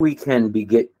We can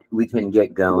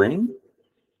get going.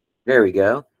 There we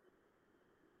go.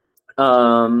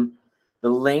 The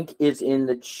link is in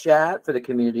the chat for the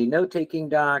community note-taking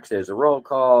docs. There's a roll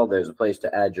call. There's a place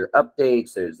to add your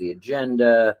updates. There's the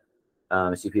agenda.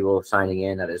 I see people signing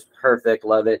in. That is perfect.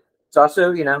 Love it. It's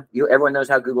also, everyone knows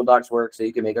how Google Docs works, so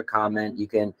you can make a comment. You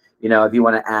can, if you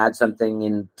want to add something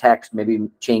in text, maybe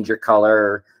change your color,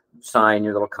 or sign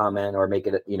your little comment, or make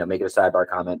it a sidebar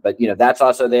comment. But, that's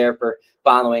also there for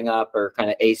following up, or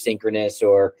kind of asynchronous,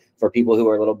 or for people who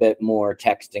are a little bit more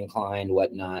text inclined,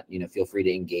 whatnot. Feel free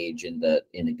to engage in the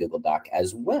Google Doc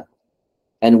as well.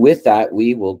 And with that,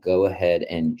 we will go ahead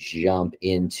and jump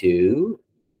into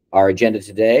our agenda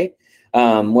today.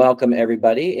 Welcome,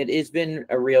 everybody. It has been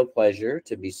a real pleasure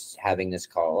to be having this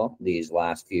call these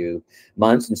last few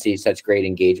months and see such great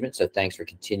engagement. So thanks for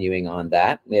continuing on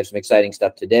that. We have some exciting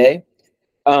stuff today.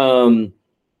 We kind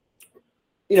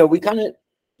of,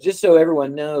 just so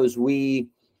everyone knows, we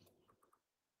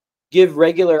give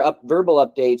regular verbal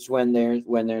updates when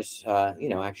there's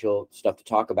actual stuff to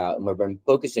talk about, and we've been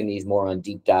focusing these more on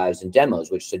deep dives and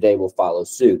demos, which today will follow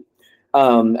suit.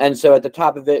 And so at the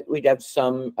top of it, we'd have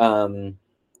some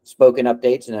spoken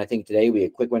updates. And I think today we had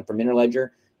a quick one from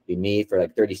Interledger, be me for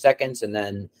like 30 seconds. And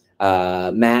then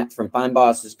Matt from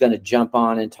FindBoss is going to jump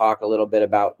on and talk a little bit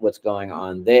about what's going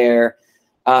on there.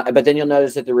 But then you'll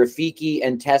notice that the Rafiki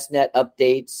and testnet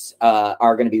updates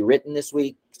are going to be written this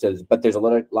week. But there's a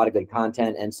lot of good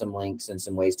content and some links and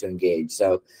some ways to engage.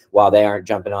 So while they aren't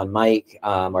jumping on mic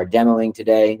or demoing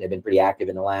today, they've been pretty active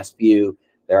in the last few.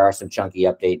 There are some chunky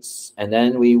updates. And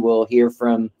then we will hear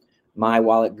from my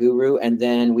wallet guru, and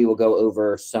then we will go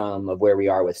over some of where we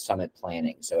are with summit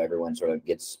planning. So everyone sort of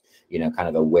gets, kind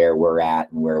of a where we're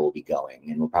at and where we'll be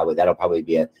going. And that'll probably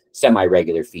be a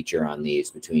semi-regular feature on these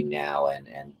between now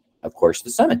and of course, the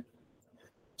summit.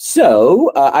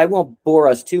 So I won't bore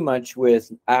us too much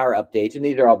with our updates. And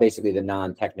these are all basically the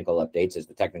non-technical updates, as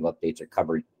the technical updates are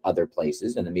covered other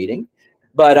places in the meeting.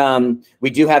 But we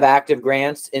do have active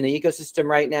grants in the ecosystem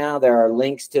right now. There are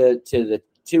links to the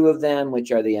two of them,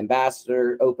 which are the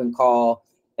Ambassador Open Call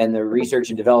and the Research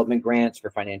and Development Grants for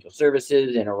Financial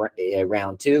Services in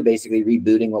round two, basically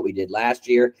rebooting what we did last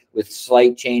year with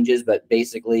slight changes, but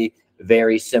basically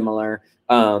very similar.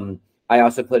 I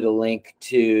also put a link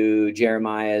to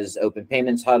Jeremiah's Open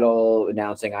Payments Huddle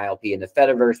announcing ILP in the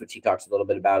Fediverse, which he talks a little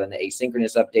bit about in the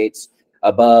asynchronous updates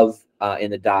above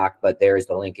in the doc, but there is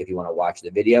the link if you want to watch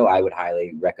the video. I would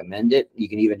highly recommend it. You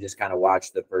can even just kind of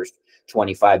watch the first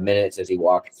 25 minutes as he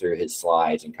walks through his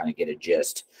slides and kind of get a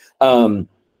gist.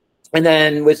 And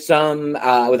then with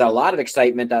a lot of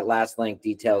excitement, that last link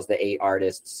details the 8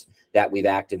 artists that we've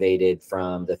activated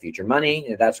from the Future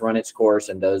Money. That's run its course,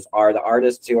 and those are the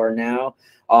artists who are now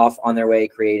off on their way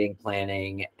creating,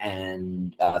 planning,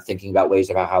 and thinking about ways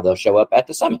about how they'll show up at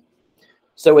the summit.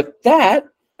 So with that,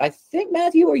 I think,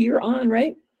 Matthew, you're on,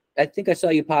 right? I think I saw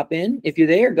you pop in. If you're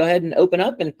there, go ahead and open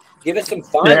up and give us some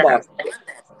FindBoss. Yeah.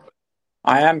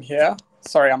 I am here.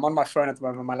 Sorry, I'm on my phone at the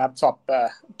moment. My laptop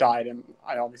died, and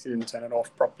I obviously didn't turn it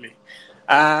off properly.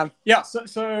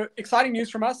 So exciting news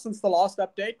from us since the last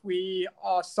update. We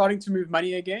are starting to move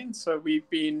money again. So we've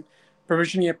been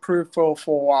provisionally approved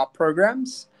for our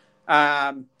programs.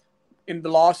 In the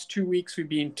last 2 weeks, we've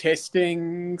been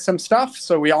testing some stuff.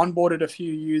 So we onboarded a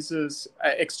few users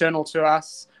external to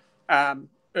us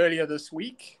earlier this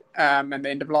week and the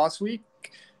end of last week.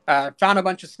 Found a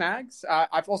bunch of snags.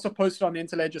 I've also posted on the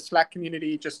Interledger Slack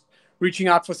community, just reaching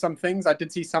out for some things. I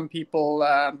did see some people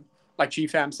like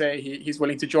GFAM say he's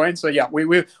willing to join. So yeah,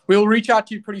 we'll reach out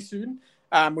to you pretty soon.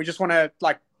 We just want to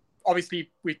obviously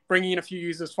we're bringing in a few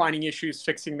users, finding issues,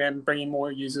 fixing them, bringing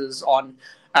more users on.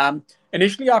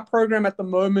 Initially, our program at the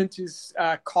moment is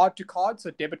card to card,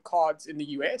 so debit cards in the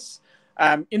US.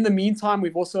 In the meantime,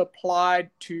 we've also applied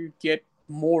to get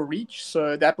more reach.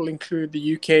 So that will include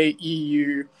the UK,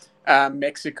 EU,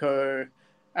 Mexico,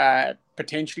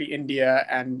 potentially India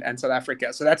and South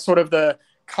Africa. So that's sort of the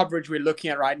coverage we're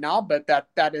looking at right now, but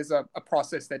that is a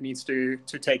process that needs to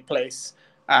take place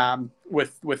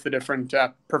with the different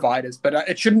providers. But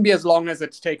it shouldn't be as long as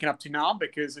it's taken up to now,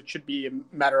 because it should be a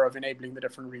matter of enabling the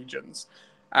different regions.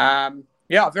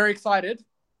 Very excited.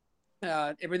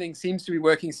 Everything seems to be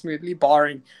working smoothly,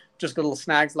 barring just little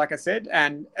snags, like I said.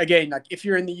 And again, if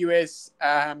you're in the US,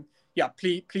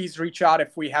 please reach out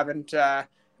if we haven't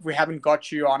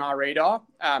got you on our radar,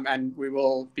 and we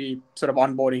will be sort of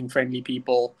onboarding friendly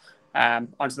people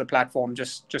onto the platform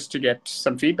just to get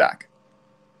some feedback.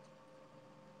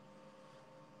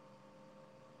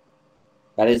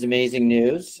 That is amazing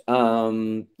news.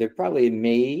 There probably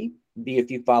may be a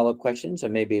few follow-up questions, so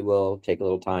maybe we'll take a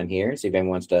little time here, see if anyone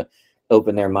wants to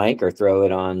open their mic or throw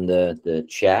it on the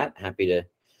chat. Happy to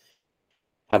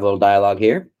have a little dialogue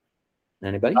here.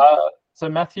 Anybody? So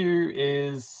Matthew,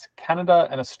 is Canada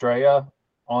and Australia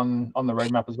on the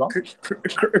roadmap as well?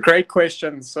 Great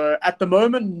question. So at the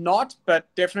moment, not,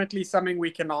 but definitely something we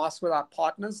can ask with our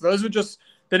partners. Those were just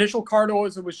the initial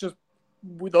corridors. It was just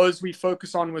those we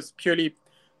focus on was purely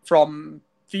from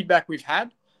feedback we've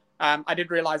had. I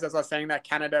did realize as I was saying that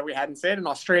Canada we hadn't said, and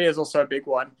Australia is also a big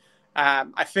one.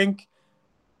 I think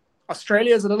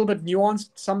Australia is a little bit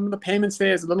nuanced. Some of the payments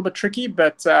there is a little bit tricky,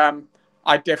 but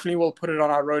I definitely will put it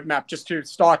on our roadmap just to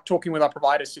start talking with our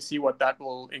providers to see what that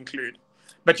will include.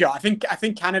 But yeah, I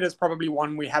think Canada is probably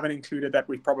one we haven't included that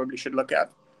we probably should look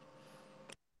at.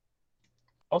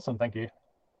 Awesome, thank you.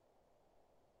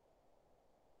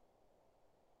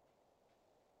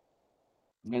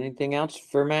 Anything else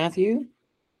for Matthew?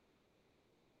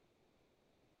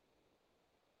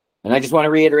 And I just want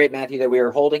to reiterate, Matthew, that we are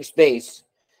holding space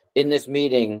in this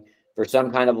meeting for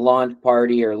some kind of launch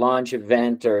party or launch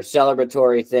event or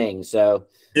celebratory thing. So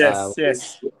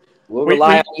yes, we'll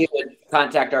rely on you to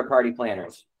contact our party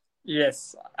planners.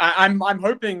 Yes, I'm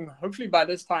hoping hopefully by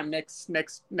this time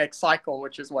next cycle,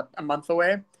 which is what, a month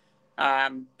away,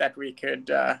 that we could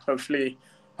hopefully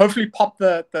pop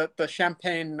the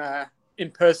champagne in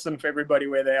person for everybody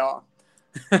where they are.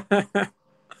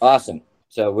 Awesome.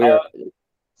 So we're.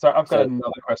 So I've got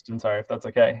another question. Sorry, if that's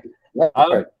okay. Yeah,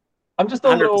 I'm just a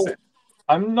little.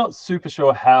 I'm not super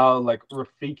sure how like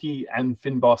Rafiki and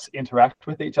Finboss interact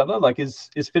with each other. Like, is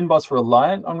Finboss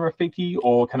reliant on Rafiki,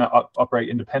 or can it operate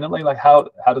independently? Like, how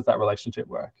does that relationship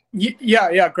work?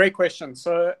 Yeah, great question.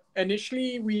 So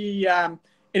initially we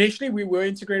were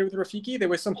integrated with Rafiki. There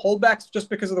were some holdbacks just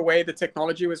because of the way the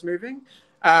technology was moving.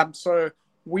 So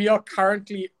we are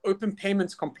currently open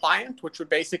payments compliant, which would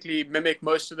basically mimic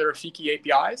most of the Rafiki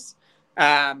APIs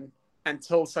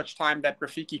until such time that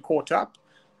Rafiki caught up.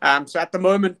 So at the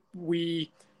moment, we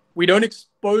don't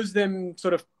expose them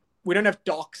we don't have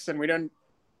docs and we don't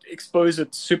expose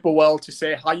it super well to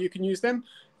say how you can use them,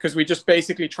 because we just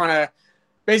basically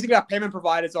our payment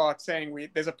providers are saying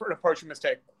there's an approach we must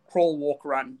take: crawl, walk,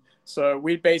 run. So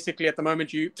we basically, at the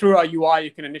moment, through our UI, you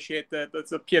can initiate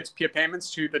the peer-to-peer payments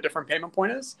to the different payment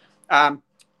pointers.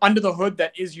 Under the hood,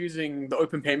 that is using the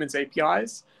Open Payments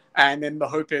APIs. And then the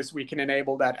hope is we can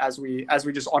enable that as we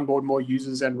just onboard more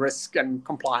users and risk and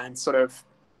compliance sort of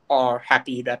are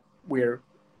happy that we're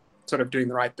sort of doing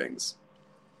the right things.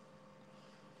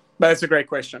 But that's a great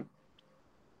question.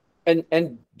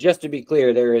 And just to be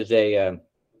clear, there's a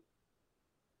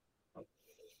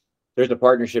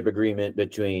partnership agreement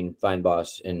between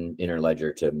Findboss and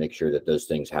Interledger to make sure that those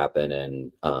things happen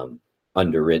and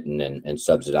underwritten and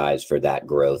subsidized for that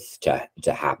growth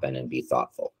to happen and be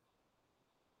thoughtful.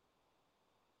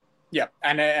 Yeah,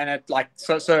 and it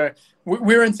so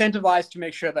we're incentivized to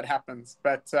make sure that happens,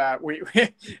 but we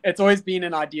it's always been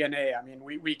in our DNA. I mean,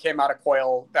 we came out of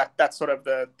Coil, that's sort of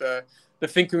the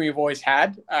thinking we've always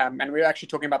had, and we're actually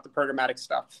talking about the programmatic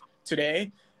stuff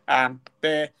today.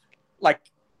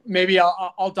 Maybe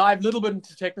I'll dive a little bit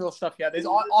into technical stuff here. There's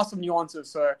awesome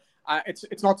nuances. So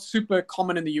it's not super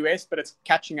common in the US, but it's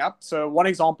catching up. So one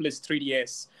example is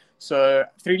 3DS. So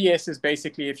 3DS is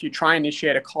basically if you try and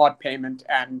initiate a card payment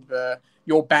and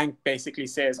your bank basically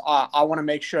says, I want to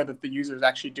make sure that the user is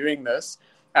actually doing this.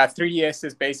 3DS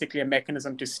is basically a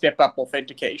mechanism to step up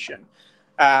authentication.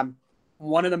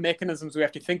 One of the mechanisms we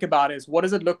have to think about is, what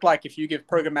does it look like if you give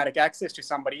programmatic access to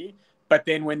somebody, but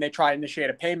then when they try to initiate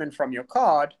a payment from your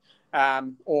card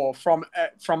or from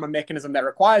a mechanism that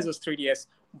requires this 3DS,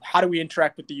 how do we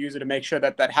interact with the user to make sure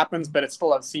that happens, but it's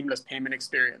still a seamless payment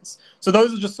experience? So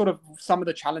those are just sort of some of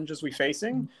the challenges we're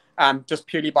facing, just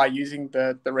purely by using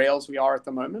the Rails we are at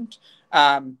the moment.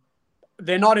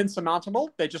 They're not insurmountable.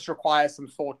 They just require some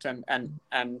thought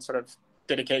and sort of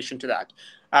dedication to that.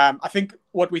 I think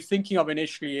what we're thinking of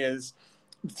initially is,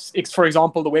 for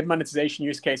example, the web monetization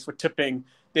use case for tipping.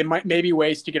 There may be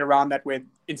ways to get around that with,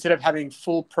 instead of having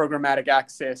full programmatic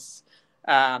access,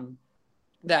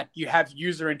 that you have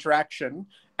user interaction,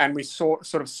 and we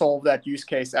sort of solve that use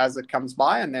case as it comes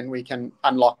by, and then we can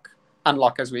unlock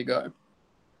as we go.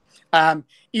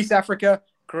 East Africa,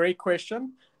 great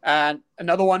question. And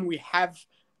another one we have.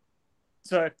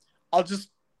 So I'll just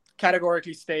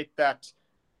categorically state that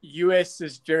US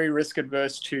is very risk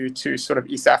adverse to sort of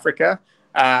East Africa.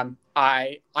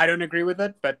 I don't agree with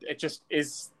it, but it just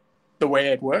is the way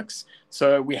it works.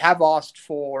 So we have asked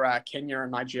for Kenya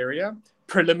and Nigeria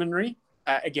preliminary.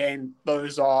 Again,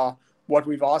 those are what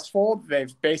we've asked for.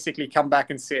 They've basically come back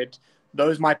and said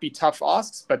those might be tough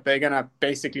asks, but they're going to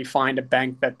basically find a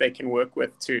bank that they can work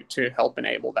with to help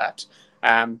enable that.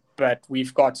 But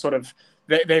we've got sort of,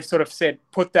 they've sort of said,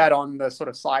 put that on the sort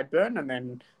of sideburn, and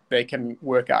then they can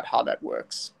work out how that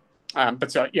works.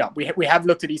 But so, yeah, we have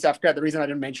looked at East Africa. The reason I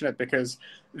didn't mention it, because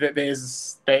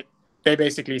they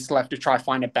basically still have to try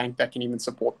find a bank that can even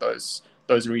support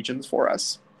those regions for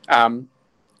us. And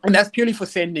that's purely for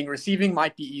sending. Receiving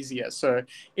might be easier. So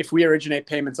if we originate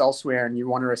payments elsewhere and you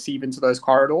want to receive into those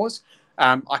corridors,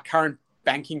 our current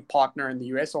banking partner in the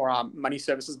US or our money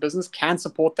services business can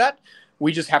support that.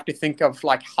 We just have to think of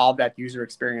like how that user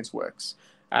experience works.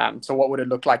 So what would it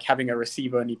look like having a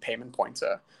receive-only payment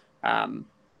pointer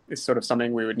is sort of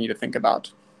something we would need to think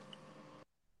about.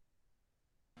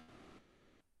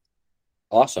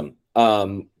 Awesome.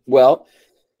 Well,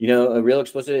 a real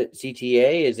explicit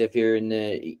CTA is if you're in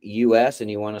the US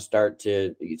and you want to start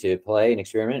to play and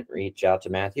experiment, reach out to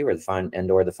Matthew or the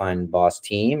Findboss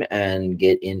team and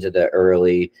get into the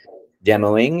early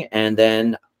demoing, and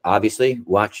then obviously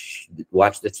watch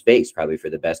the space probably for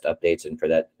the best updates and for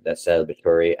that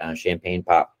celebratory champagne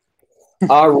pop.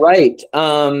 All right.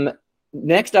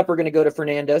 Next up, we're going to go to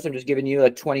Fernando. So I'm just giving you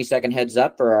a 20-second heads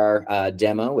up for our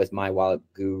demo with My Wallet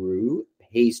Guru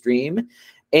Paystream.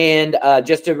 And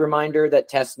just a reminder that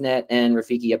testnet and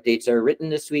Rafiki updates are written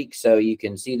this week, so you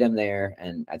can see them there.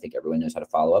 And I think everyone knows how to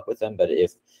follow up with them. But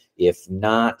if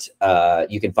not,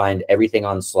 you can find everything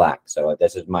on Slack. So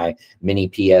this is my mini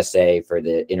PSA for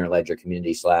the Interledger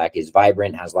community. Slack is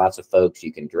vibrant, has lots of folks.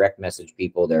 You can direct message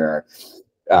people. There are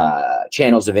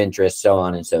channels of interest, so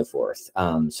on and so forth.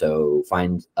 So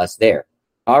find us there.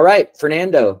 All right,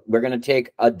 Fernando, we're going to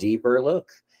take a deeper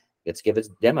look. Let's give it a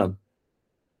demo.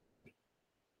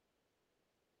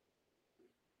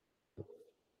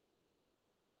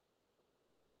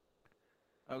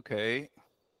 Okay.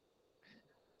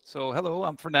 So hello,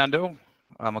 I'm Fernando.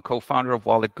 I'm a co-founder of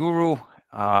Wallet Guru.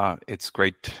 It's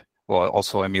great. Well,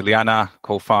 also Emiliana,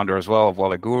 co-founder as well of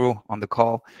Wallet Guru on the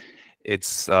call.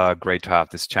 It's great to have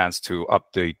this chance to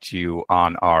update you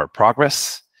on our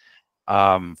progress.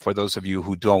 For those of you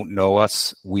who don't know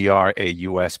us, we are a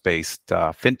US-based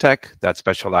fintech that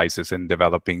specializes in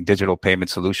developing digital payment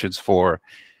solutions for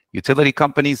utility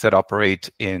companies that operate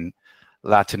in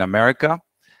Latin America.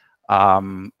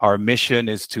 Our mission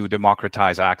is to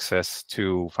democratize access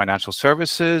to financial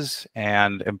services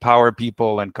and empower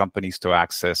people and companies to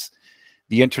access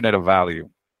the Internet of Value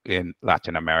in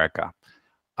Latin America.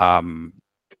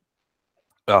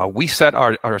 We set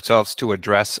ourselves to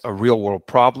address a real-world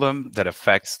problem that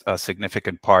affects a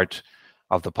significant part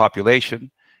of the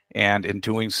population. And in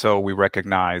doing so, we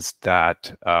recognized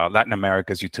that Latin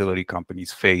America's utility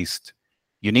companies faced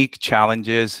unique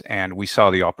challenges, and we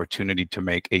saw the opportunity to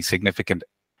make a significant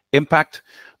impact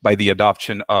by the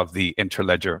adoption of the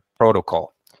Interledger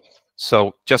protocol.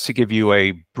 So just to give you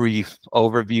a brief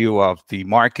overview of the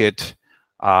market,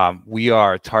 we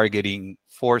are targeting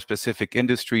 4 specific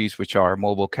industries, which are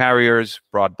mobile carriers,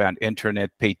 broadband internet,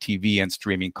 pay TV, and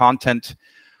streaming content.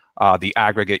 The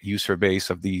aggregate user base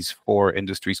of these 4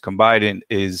 industries combined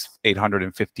is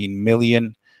 815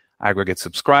 million aggregate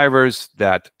subscribers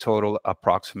that total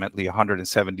approximately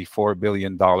 $174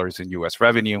 billion in US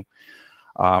revenue.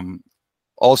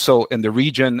 Also in the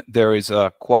region, there is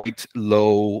a quite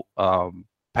low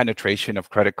penetration of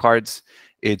credit cards.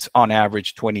 It's on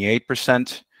average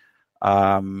 28%.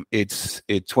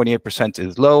 28%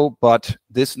 is low, but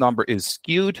this number is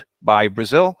skewed by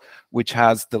Brazil, which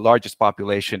has the largest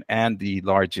population and the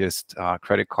largest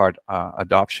credit card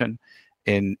adoption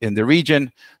in the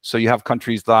region. So you have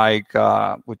countries like,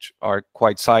 which are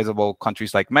quite sizable,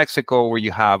 countries like Mexico, where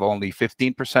you have only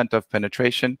 15% of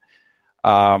penetration.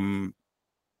 And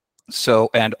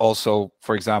also,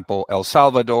 for example, El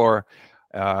Salvador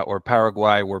or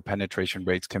Paraguay, where penetration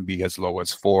rates can be as low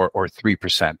as 4 or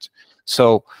 3%.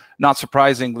 So not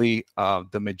surprisingly,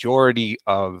 the majority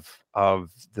of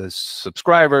the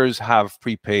subscribers have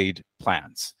prepaid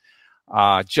plans.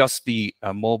 Just the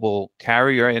mobile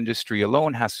carrier industry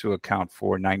alone has to account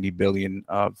for $90 billion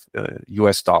of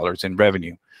US dollars in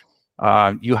revenue.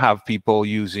 You have people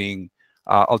using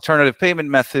alternative payment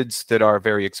methods that are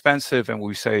very expensive. And when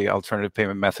we say alternative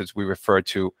payment methods, we refer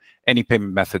to any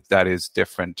payment method that is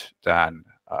different than,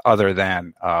 other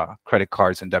than credit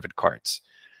cards and debit cards.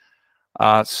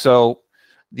 So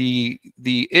the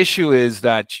issue is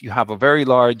that you have a very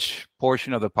large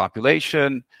portion of the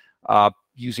population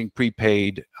using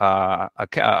prepaid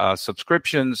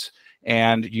subscriptions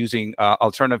and using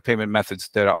alternative payment methods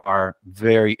that are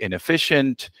very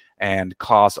inefficient and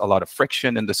cause a lot of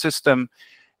friction in the system.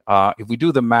 If we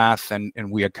do the math and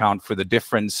we account for the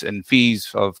difference in fees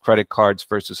of credit cards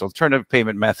versus alternative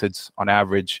payment methods, on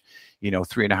average,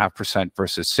 3.5%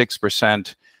 versus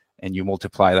 6%, and you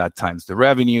multiply that times the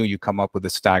revenue, you come up with a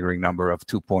staggering number of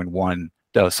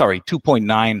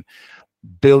 $2.9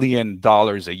 billion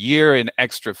a year in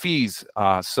extra fees.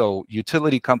 So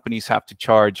utility companies have to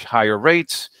charge higher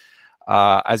rates.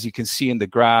 As you can see in the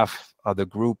graph, the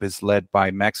group is led by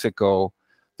Mexico,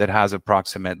 that has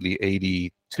approximately 82%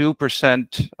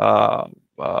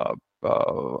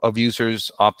 of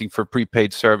users opting for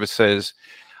prepaid services.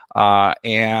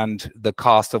 And the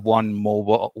cost of one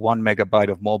megabyte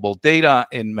of mobile data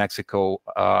in Mexico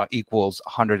equals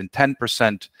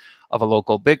 110% of a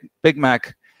local Big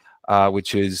Mac,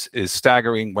 which is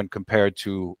staggering when compared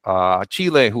to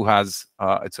Chile, who has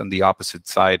it's on the opposite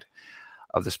side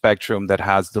of the spectrum, that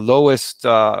has the lowest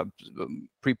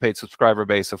prepaid subscriber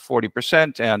base of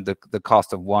 40%, and the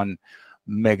cost of 1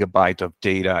 megabyte of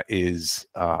data is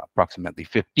approximately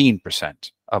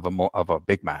 15% of a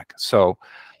Big Mac. So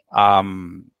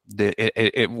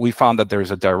we found that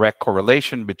there's a direct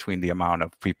correlation between the amount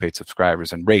of prepaid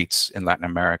subscribers and rates in Latin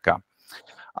America.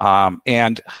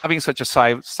 And having such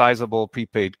a sizable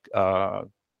prepaid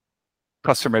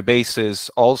customer bases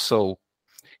also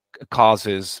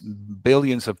causes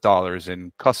billions of dollars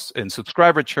in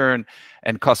subscriber churn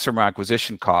and customer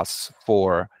acquisition costs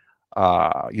for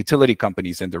utility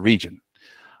companies in the region.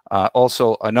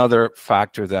 Also, another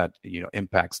factor that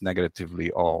impacts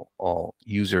negatively all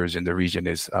users in the region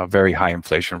is very high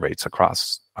inflation rates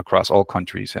across all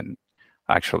countries, and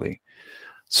actually.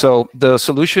 So the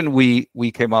solution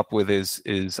we came up with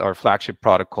is our flagship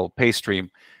product called PayStream.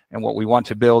 And what we want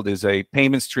to build is a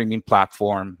payment streaming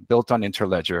platform built on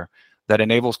Interledger that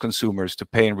enables consumers to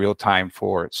pay in real time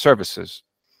for services.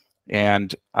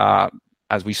 And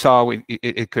as we saw,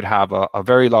 it could have a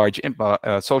very large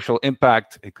social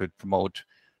impact. It could promote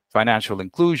financial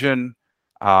inclusion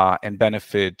and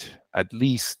benefit at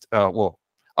least,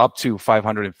 up to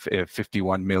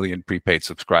 551 million prepaid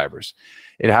subscribers.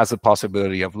 It has the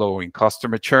possibility of lowering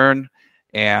customer churn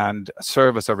and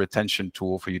serve as a retention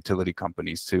tool for utility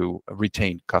companies to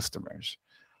retain customers.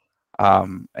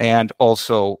 And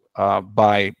also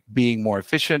by being more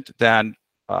efficient than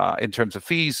in terms of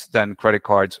fees than credit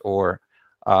cards or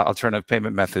alternative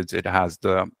payment methods, it has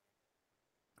the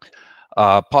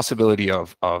possibility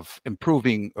of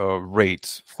improving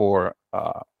rates for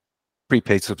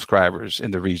prepaid subscribers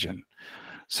in the region.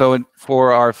 So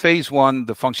for our phase one,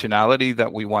 the functionality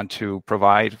that we want to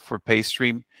provide for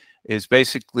PayStream is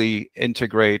basically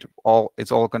integrate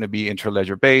it's all going to be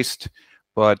Interledger based,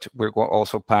 but we're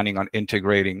also planning on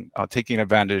integrating, taking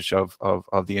advantage of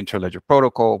the Interledger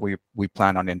protocol. We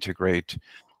plan on integrate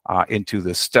into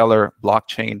the Stellar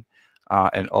blockchain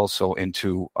and also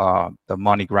into the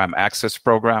MoneyGram Access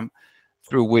program,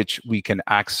 through which we can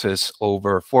access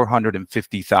over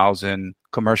 450,000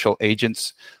 commercial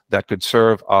agents that could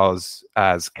serve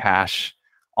as cash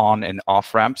on and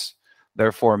off ramps,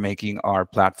 therefore making our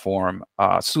platform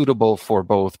suitable for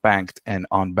both banked and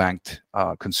unbanked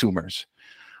consumers.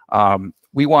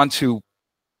 We want to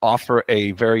offer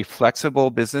a very flexible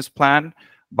business plan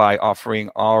by offering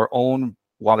our own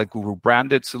Wallet Guru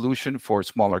branded solution for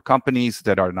smaller companies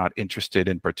that are not interested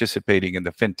in participating in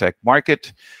the fintech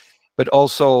market, but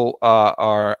also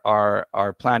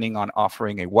are planning on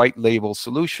offering a white label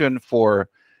solution for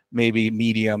maybe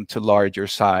medium to larger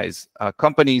size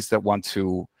companies that want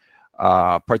to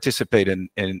participate in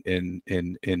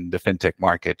the fintech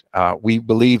market. We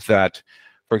believe that,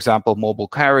 for example, mobile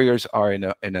carriers are in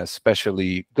a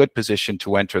especially good position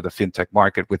to enter the fintech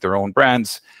market with their own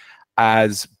brands,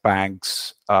 as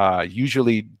banks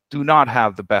usually do not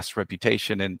have the best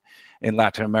reputation in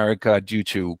Latin America due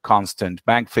to constant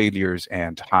bank failures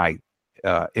and high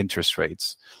interest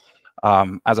rates.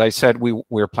 As I said,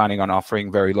 we're planning on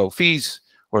offering very low fees,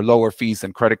 or lower fees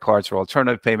than credit cards or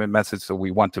alternative payment methods. So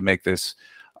we want to make this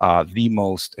the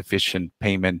most efficient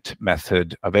payment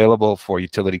method available for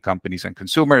utility companies and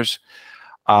consumers.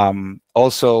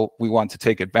 Also, we want to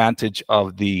take advantage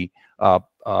of the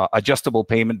adjustable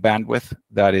payment bandwidth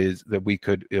that we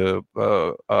could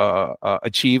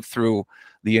achieve through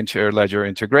the Interledger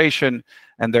integration,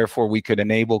 and therefore we could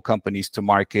enable companies to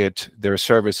market their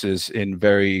services in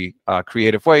very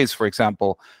creative ways. For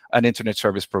example, an internet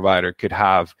service provider could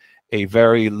have a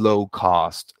very low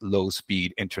cost, low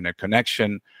speed internet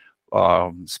connection,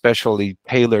 specially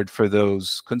tailored for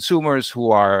those consumers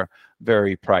who are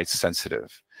very price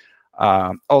sensitive.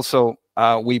 Also,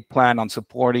 we plan on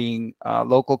supporting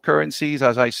local currencies,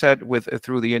 as I said,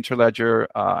 through the Interledger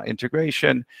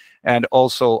integration, and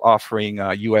also offering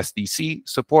USDC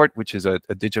support, which is a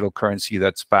digital currency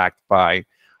that's backed by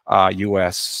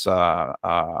US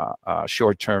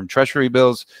short-term treasury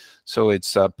bills. So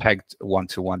it's pegged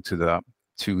one-to-one to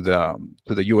to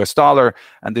the U.S. dollar,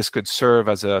 and this could serve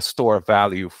as a store of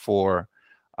value for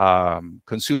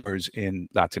consumers in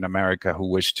Latin America who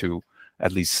wish to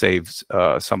at least save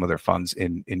some of their funds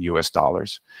in U.S.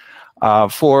 dollars.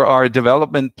 For our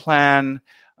development plan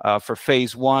for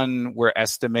phase 1, we're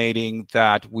estimating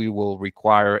that we will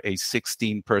require a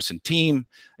 16-person team.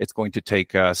 It's going to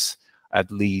take us at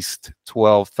least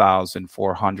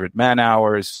 12,400 man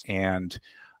hours, and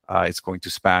it's going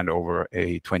to span over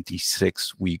a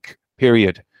 26-week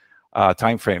period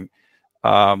timeframe.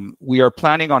 We are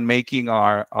planning on making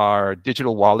our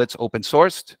digital wallets open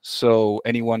sourced, so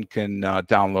anyone can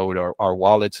download our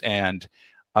wallets and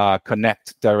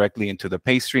connect directly into the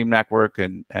PayStream network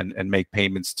and make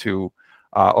payments to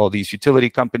all these utility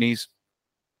companies.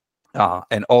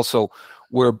 And also,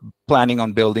 we're planning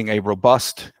on building a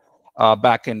robust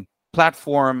backend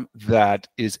platform that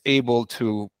is able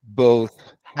to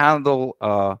both handle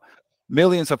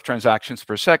millions of transactions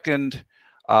per second,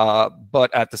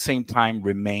 but at the same time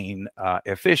remain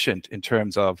efficient in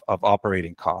terms of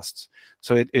operating costs.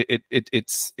 So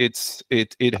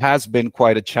it has been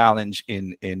quite a challenge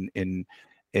in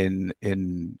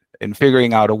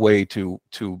figuring out a way to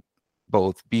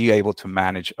both be able to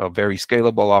manage a very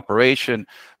scalable operation,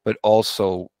 but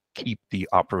also keep the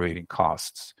operating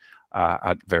costs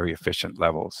at very efficient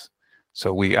levels.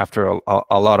 So we, after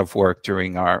a lot of work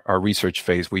during our research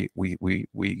phase, we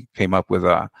came up with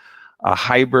a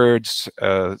hybrid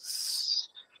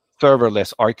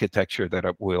serverless architecture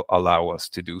that will allow us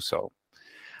to do so.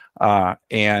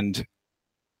 And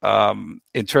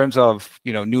in terms of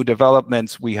new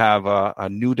developments, we have a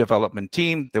new development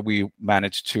team that we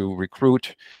managed to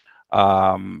recruit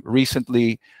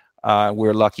recently.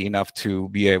 We're lucky enough to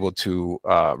be able to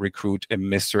recruit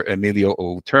Mr. Emilio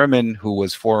O. Terman, who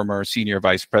was former Senior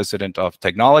Vice President of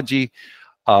Technology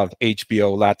of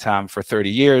HBO LATAM for 30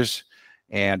 years.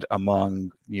 And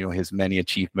among his many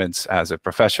achievements as a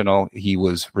professional, he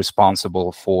was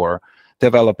responsible for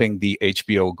developing the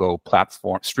HBO Go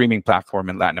platform, streaming platform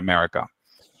in Latin America.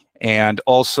 And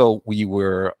also, we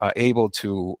were able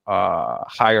to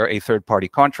hire a third-party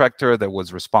contractor that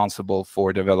was responsible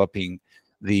for developing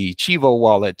the Chivo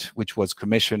wallet, which was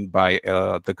commissioned by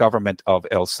the government of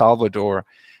El Salvador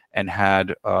and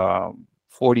had 4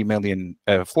 million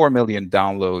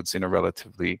downloads in a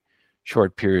relatively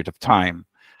short period of time.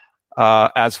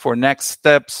 As for next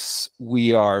steps,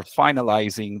 we are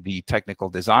finalizing the technical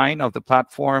design of the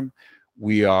platform.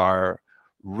 We are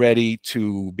ready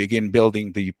to begin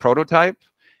building the prototype,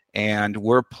 and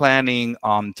we're planning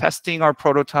on testing our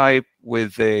prototype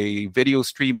with a video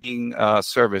streaming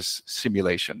service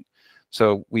simulation.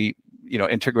 So we,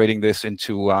 integrating this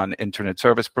into an internet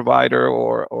service provider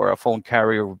or a phone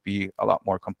carrier would be a lot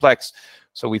more complex.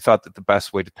 So we thought that the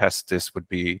best way to test this would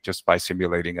be just by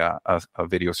simulating a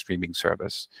video streaming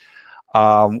service.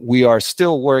 We are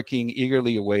still working,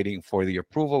 eagerly awaiting for the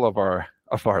approval of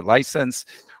our license.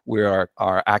 We are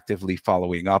actively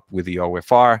following up with the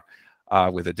OFR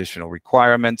with additional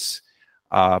requirements,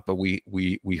 but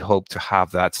we hope to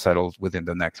have that settled within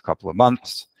the next couple of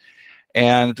months.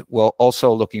 And we're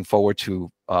also looking forward to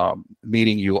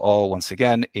meeting you all once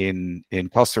again in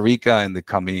Costa Rica in the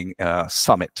coming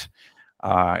summit.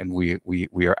 And we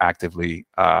are actively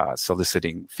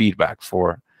soliciting feedback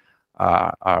for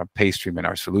our PayStream and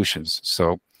our solutions.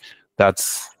 So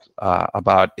that's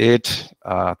about it.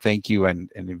 Thank you.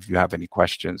 And if you have any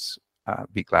questions,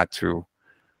 be glad to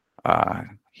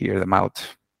hear them out.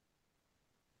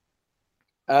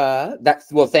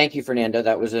 Well, thank you, Fernando.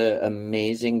 That was an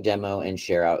amazing demo and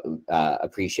share out.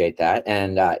 Appreciate that.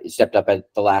 And stepped up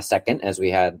at the last second as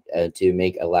we had to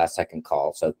make a last second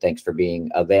call. So thanks for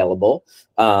being available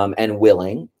and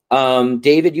willing.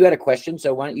 David, you had a question.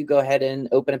 So why don't you go ahead and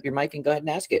open up your mic and go ahead and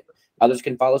ask it. Others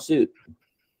can follow suit.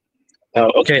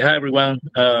 Okay, hi everyone.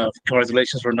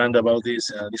 Congratulations, Fernando, about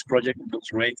this project. It looks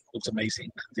great. It looks amazing.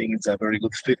 I think it's a very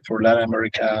good fit for Latin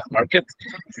America market.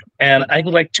 And I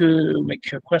would like to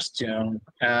make a question.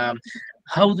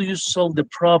 How do you solve the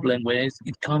problem when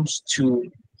it comes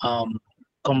to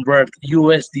convert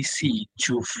USDC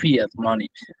to fiat money?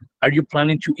 Are you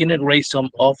planning to integrate some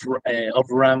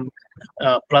off-ramp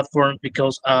platform?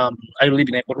 Because I live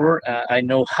in Ecuador. I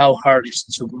know how hard it is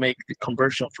to make the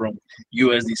conversion from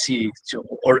USDC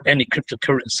or any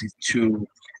cryptocurrency to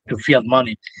fiat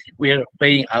money. We are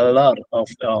paying a lot of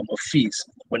fees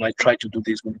when I try to do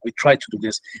this. When we try to do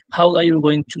this, how are you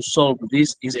going to solve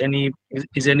this? Is any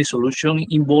solution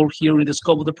involved here in the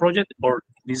scope of the project, or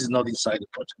this is not inside the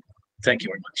project? Thank you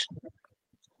very much.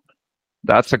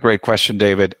 That's a great question,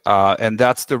 David. And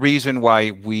that's the reason why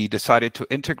we decided to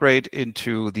integrate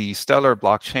into the Stellar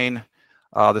blockchain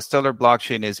The Stellar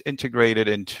blockchain is integrated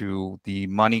into the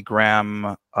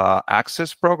MoneyGram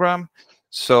access program.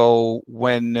 So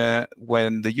when the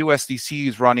USDC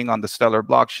is running on the Stellar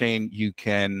blockchain, you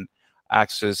can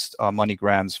access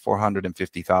MoneyGram's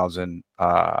 450,000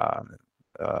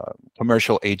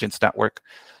 commercial agents network.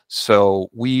 So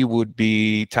we would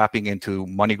be tapping into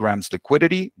MoneyGram's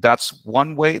liquidity. That's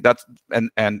one way. That's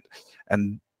and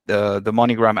the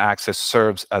MoneyGram access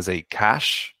serves as a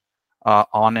cash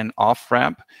on and off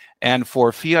ramp. And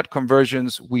for fiat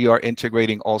conversions, we are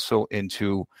integrating also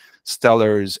into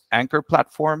Stellar's Anchor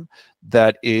platform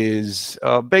that is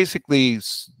basically,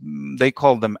 they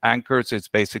call them anchors. It's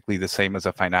basically the same as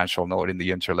a financial node in the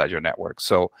Interledger network.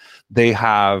 So they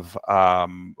have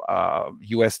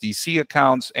USDC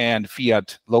accounts and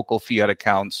local fiat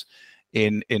accounts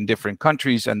in different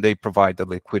countries, and they provide the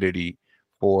liquidity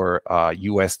for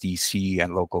USDC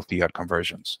and local fiat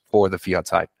conversions for the fiat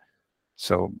side.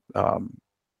 So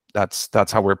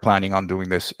that's how we're planning on doing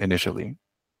this initially.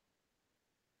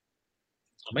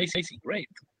 Amazing, great.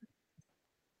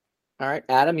 All right,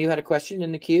 Adam, you had a question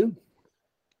in the queue?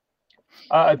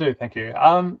 I do, thank you.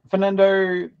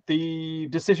 Fernando, the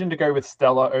decision to go with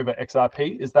Stellar over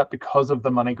XRP, is that because of the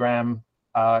MoneyGram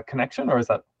connection, or is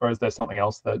there something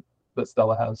else that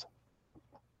Stellar has?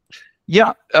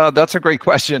 Yeah, that's a great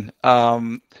question.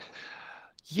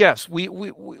 Yes,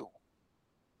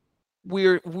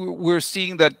 we're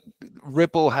seeing that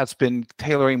Ripple has been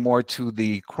tailoring more to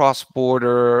the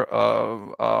cross-border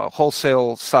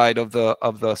wholesale side of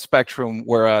the spectrum,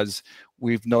 whereas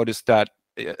we've noticed that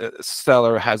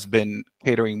Stellar has been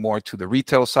catering more to the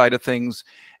retail side of things.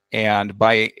 And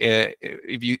for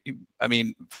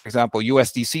example,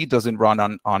 USDC doesn't run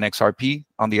on XRP,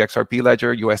 on the XRP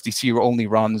ledger. USDC only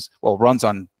runs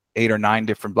on 8 or 9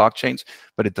 different blockchains,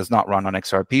 but it does not run on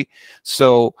XRP.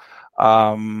 So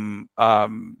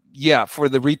yeah, for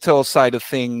the retail side of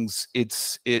things,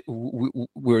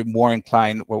 we're more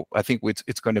inclined. Well, I think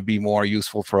it's going to be more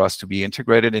useful for us to be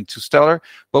integrated into Stellar,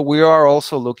 but we are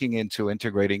also looking into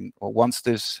integrating, once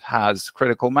this has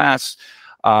critical mass.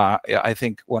 I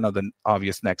think one of the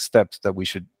obvious next steps that we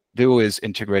should do is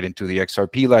integrate into the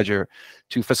XRP ledger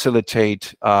to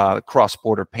facilitate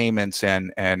cross-border payments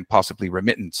and possibly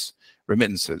remittances,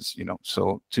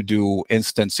 so to do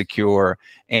instant, secure,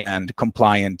 and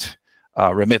compliant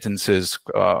remittances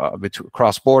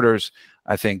across borders.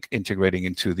 I think integrating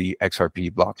into the XRP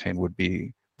blockchain would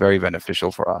be very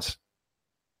beneficial for us.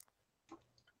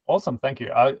 Awesome, thank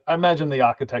you. I imagine the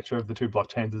architecture of the two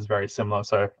blockchains is very similar,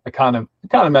 so I can't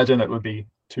imagine it would be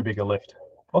too big a lift.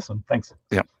 Awesome, thanks.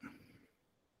 Yeah.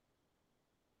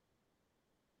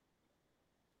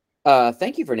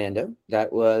 Thank you, Fernando.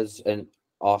 That was an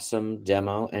awesome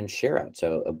demo and share out,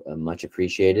 so much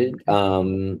appreciated.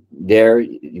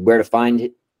 Where to find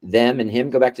them and him?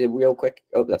 Go back to real quick.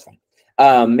 Oh, that's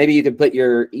fine. Maybe you could put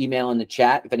your email in the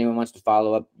chat if anyone wants to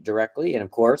follow up directly. And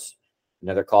of course,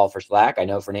 another call for Slack. I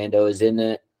know Fernando is in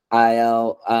the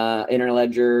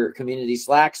Interledger community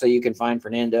Slack, so you can find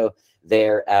Fernando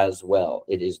there as well.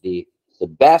 It is the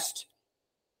best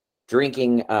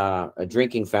drinking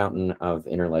fountain of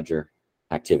Interledger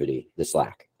activity, the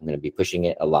Slack. I'm going to be pushing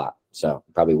it a lot, so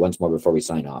probably once more before we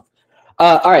sign off.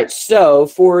 All right, so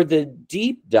for the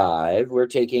deep dive, we're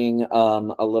taking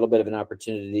a little bit of an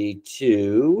opportunity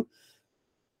to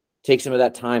take some of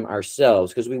that time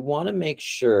ourselves, because we want to make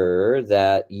sure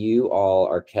that you all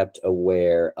are kept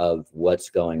aware of what's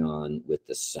going on with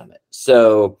the summit.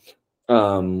 So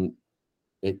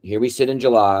here we sit in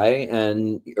July,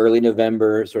 and early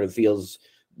November sort of feels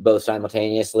both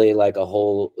simultaneously like a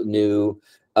whole new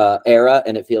era,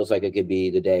 and it feels like it could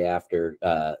be the day after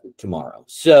tomorrow.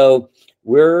 So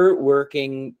we're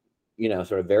working,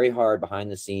 sort of very hard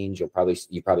behind the scenes. You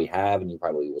probably have, and you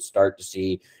probably will start to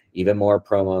see even more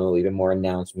promo, even more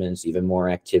announcements, even more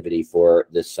activity for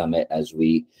this summit as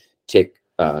we tick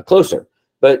closer.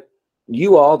 But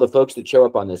you all, the folks that show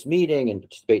up on this meeting and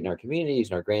participate in our communities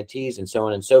and our grantees and so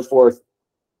on and so forth,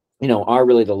 are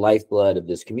really the lifeblood of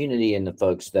this community, and the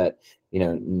folks that, we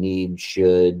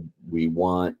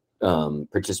want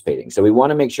participating. So we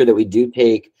want to make sure that we do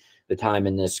take the time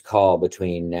in this call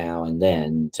between now and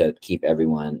then to keep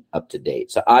everyone up to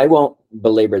date. So I won't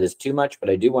belabor this too much, but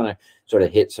I do want to sort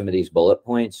of hit some of these bullet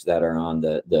points that are on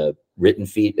the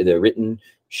written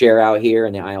share out here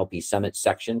in the ILP Summit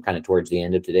section, kind of towards the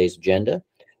end of today's agenda.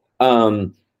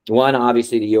 One,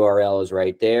 obviously the URL is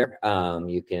right there.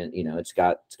 You can, it's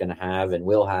going to have and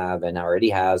will have and already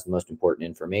has the most important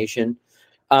information.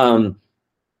 I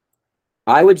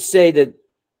would say that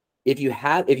if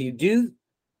you do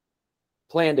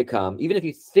plan to come, even if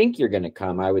you think you're going to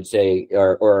come, I would say,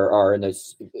 or are in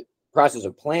this process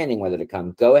of planning whether to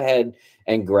come, go ahead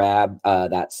and grab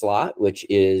that slot, which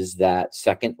is that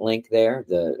second link there.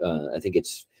 I think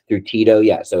it's through Tito.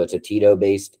 Yeah, so it's a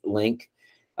Tito-based link.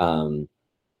 And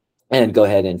go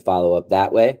ahead and follow up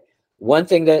that way. One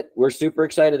thing that we're super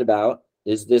excited about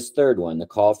is this third one, the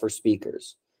call for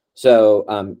speakers.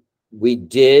 So we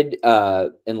did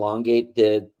elongate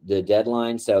the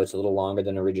deadline, so it's a little longer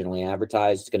than originally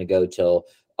advertised. It's going to go till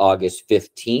August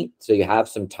 15th, so you have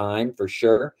some time for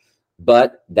sure,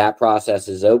 but that process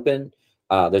is open.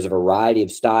 There's a variety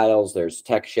of styles. There's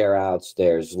tech share outs,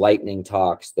 there's lightning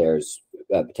talks, there's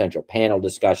potential panel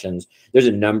discussions. There's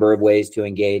a number of ways to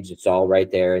engage. It's all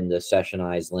right there in the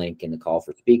Sessionize link and the call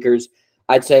for speakers.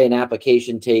 I'd say an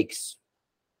application takes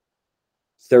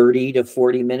 30 to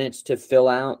 40 minutes to fill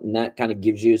out, and that kind of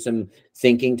gives you some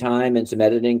thinking time and some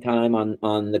editing time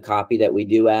on the copy that we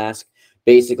do ask.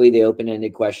 Basically, the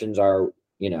open-ended questions are,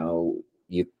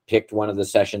 you picked one of the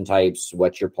session types,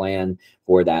 what's your plan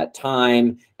for that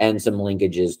time, and some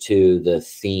linkages to the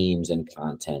themes and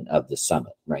content of the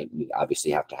summit, right? You obviously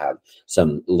have to have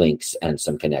some links and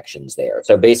some connections there.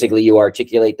 So basically you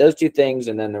articulate those two things,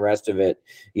 and then the rest of it,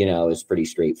 is pretty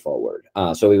straightforward.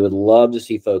 So we would love to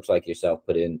see folks like yourself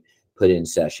put in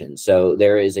sessions. So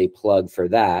there is a plug for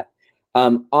that.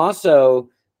 Also,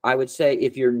 I would say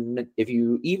if you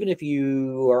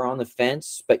are on the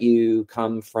fence, but you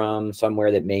come from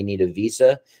somewhere that may need a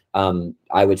visa,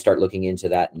 I would start looking into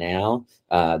that now.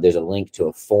 There's a link to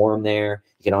a form there.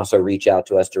 You can also reach out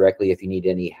to us directly if you need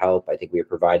any help. I think we are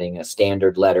providing a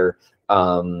standard letter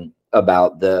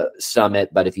about the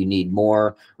summit, but if you need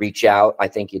more, reach out. I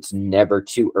think it's never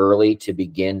too early to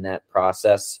begin that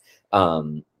process.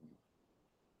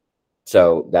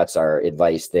 So that's our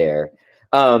advice there.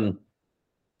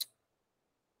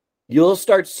 You'll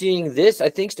start seeing this. I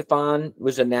think Stefan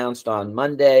was announced on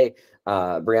Monday.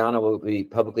 Brianna will be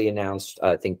publicly announced,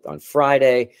 I think, on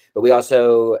Friday. But we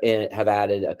also have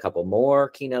added a couple more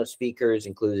keynote speakers,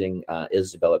 including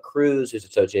Isabella Cruz, who's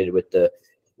associated with the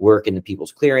work in the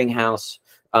People's Clearinghouse,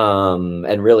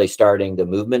 and really starting the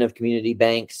movement of community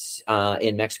banks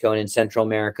in Mexico and in Central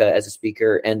America as a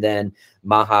speaker. And then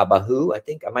Maha Bahu, I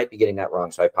think I might be getting that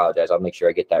wrong, so I apologize. I'll make sure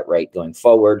I get that right going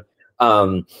forward.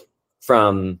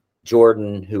 From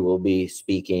Jordan, who will be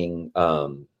speaking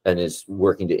and is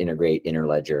working to integrate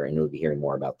Interledger, and we'll be hearing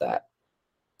more about that.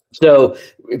 So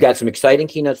we've got some exciting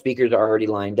keynote speakers already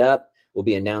lined up. We'll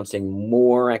be announcing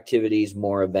more activities,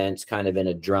 more events, kind of in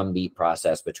a drumbeat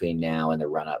process between now and the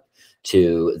run-up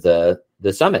to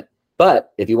the summit.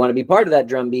 But if you want to be part of that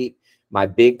drumbeat, my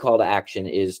big call to action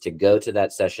is to go to that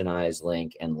Sessionize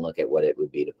link and look at what it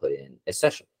would be to put in a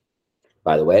session.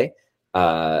 By the way,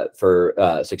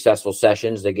 for successful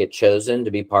sessions that get chosen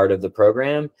to be part of the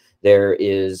program, there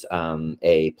is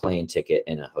a plane ticket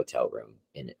and a hotel room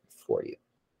in it for you.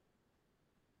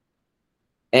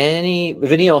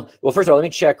 Vanille, well, first of all, let me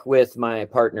check with my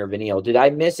partner, Vanille. Did I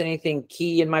miss anything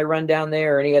key in my rundown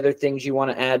there, or any other things you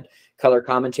want to add color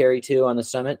commentary to on the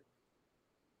summit?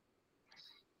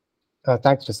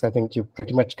 Thanks, Chris. I think you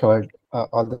pretty much covered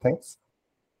all the things.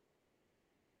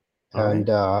 And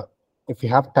if you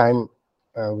have time,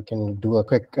 we can do a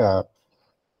quick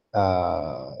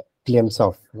glimpse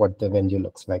of what the venue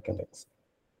looks like.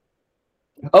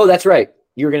 Oh, that's right.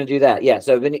 You were going to do that. Yeah.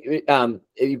 So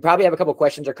you probably have a couple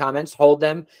questions or comments. Hold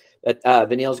them.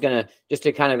 Vanille's going to, just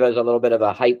to kind of as a little bit of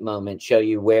a hype moment, show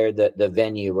you where the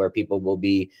venue where people will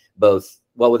be both,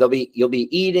 well, you'll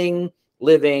be eating,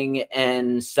 living,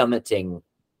 and summiting.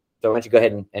 So why don't you go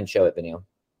ahead and show it, Vanille?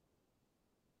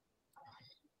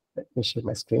 Let me share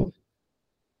my screen.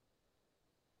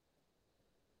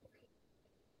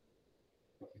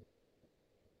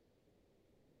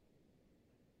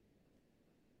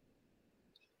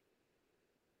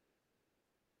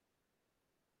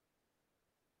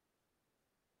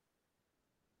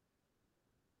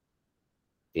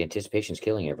 The anticipation is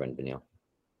killing everyone, Vanille.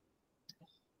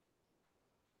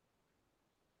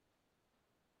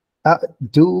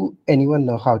 Do anyone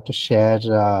know how to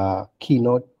share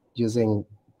Keynote using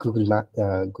Google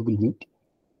Meet?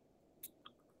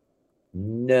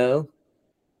 No.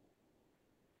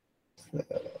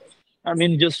 I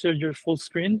mean, just share your full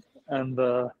screen and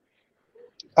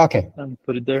okay, and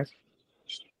put it there.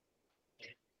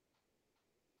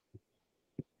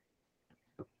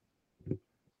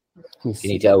 Can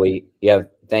you tell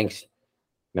thanks,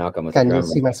 Malcolm. Can you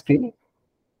see my screen?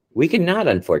 We cannot,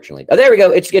 unfortunately. Oh, there we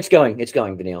go. It's going. It's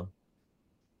going, Vanille.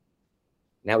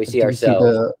 Now we see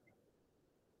ourselves.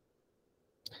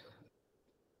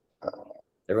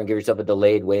 Everyone give yourself a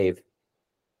delayed wave.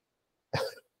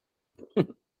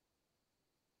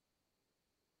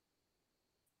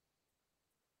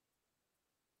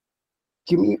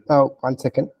 give me 1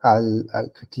 second. I'll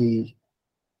quickly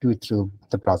do it through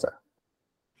the browser.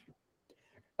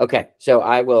 Okay, so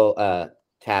I will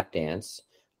tap dance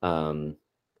in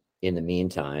the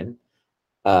meantime.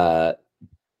 Well,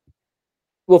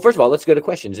 first of all, let's go to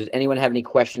questions. Does anyone have any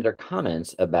questions or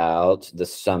comments about the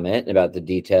summit, about the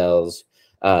details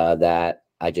that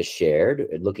I just shared?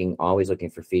 Always looking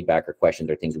for feedback or questions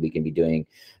or things that we can be doing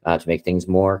to make things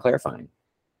more clarifying.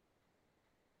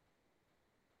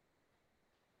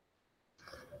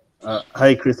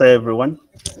 Hi, Chris. Hi, everyone.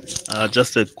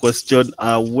 Just a question.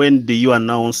 When do you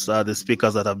announce the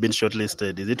speakers that have been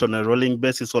shortlisted? Is it on a rolling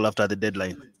basis or after the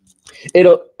deadline?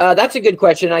 That's a good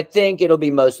question. I think it'll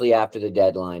be mostly after the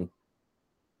deadline.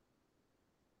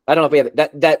 I don't know if we have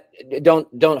that.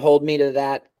 Don't hold me to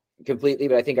that completely,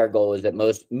 but I think our goal is that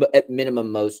at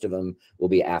minimum, most of them will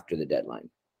be after the deadline.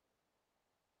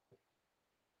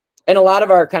 And a lot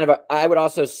of our I would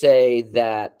also say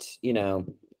that,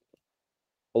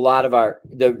 a lot of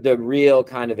the real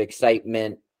kind of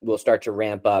excitement will start to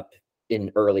ramp up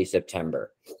in early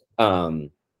September.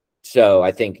 So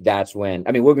I think that's when,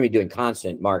 we're going to be doing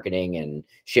constant marketing and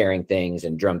sharing things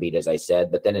and drumbeat, as I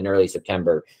said, but then in early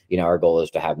September, our goal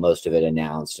is to have most of it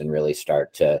announced and really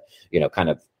start to, kind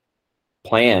of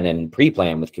plan and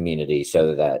pre-plan with community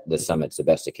so that the summit's the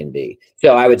best it can be.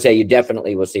 So I would say you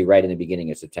definitely will see right in the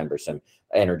beginning of September, some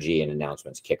energy and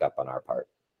announcements kick up on our part.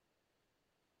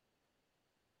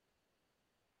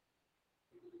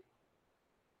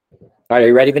 All right, are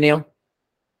you ready, Vanille?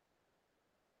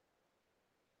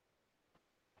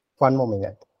 One more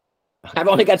minute. I've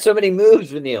only got so many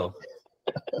moves, Vanille.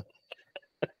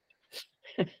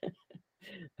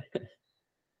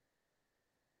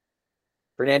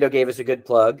 Fernando gave us a good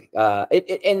plug.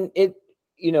 It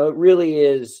really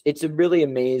is. It's really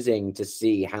amazing to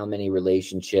see how many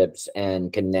relationships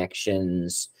and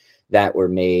connections that were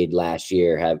made last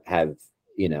year have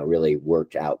really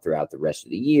worked out throughout the rest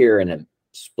of the year and have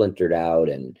splintered out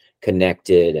and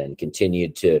connected and continue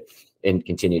to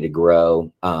grow.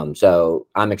 So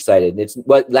I'm excited.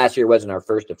 Last year wasn't our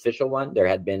first official one. There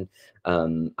had been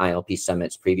ILP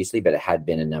summits previously, but it had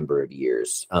been a number of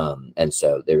years. And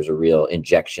so there was a real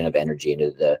injection of energy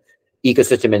into the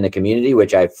ecosystem in the community,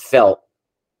 which I felt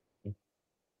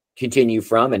continue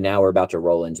from, and now we're about to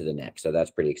roll into the next. So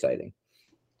that's pretty exciting.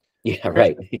 Yeah,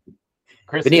 right.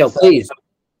 Chris, Vanille, please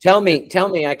tell me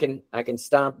I can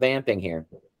stop vamping here.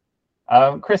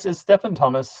 Chris, is Stephen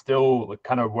Thomas still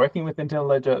kind of working with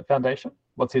Interledger Foundation?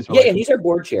 What's his relationship? Yeah, he's our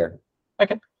board chair.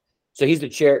 Okay. So he's the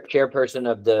chairperson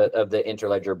of the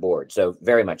Interledger board. So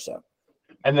very much so.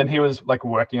 And then he was like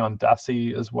working on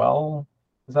DASI as well.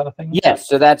 Is that a thing? Yes.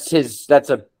 So that's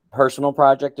a personal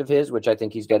project of his, which I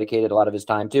think he's dedicated a lot of his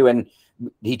time to. And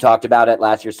he talked about at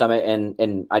last year's summit.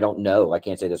 And I don't know, I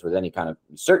can't say this with any kind of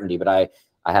certainty, but I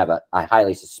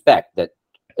highly suspect that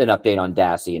an update on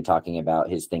DASI and talking about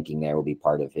his thinking there will be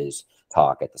part of his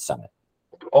talk at the summit.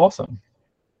 Awesome.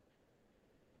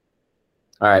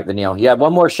 All right, Vanille, you have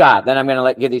one more shot. Then I'm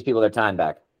going to give these people their time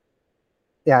back.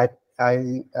 Yeah,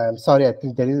 I'm sorry. I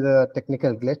think there is a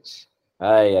technical glitch.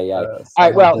 All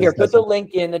right, well, here, put the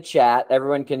link in the chat.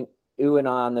 Everyone can ooh and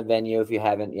ah on the venue if you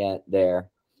haven't yet there.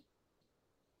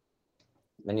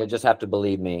 And you'll just have to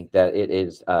believe me that it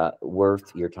is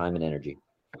worth your time and energy.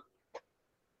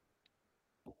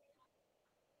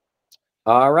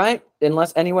 All right.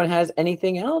 Unless anyone has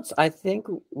anything else, I think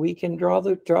we can draw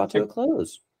to a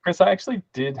close. Chris, I actually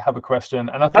did have a question,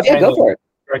 and I think go for it.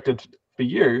 Directed for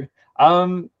you.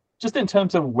 Just in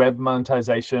terms of web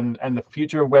monetization and the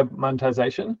future of web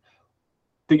monetization,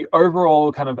 the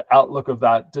overall kind of outlook of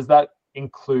that, does that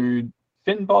include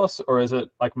Finboss, or is it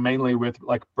like mainly with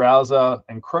like browser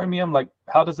and Chromium? Like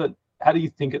how do you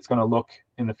think it's going to look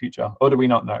in the future, or do we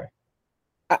not know?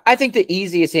 I think the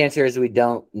easiest answer is we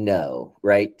don't know,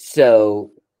 right?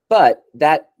 So, but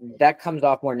that comes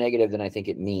off more negative than I think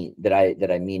I mean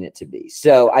it to be.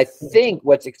 So I think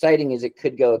what's exciting is it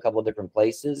could go a couple of different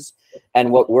places,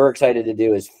 and what we're excited to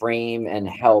do is frame and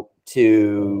help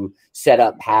to set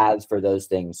up paths for those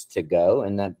things to go.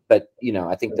 But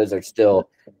I think we're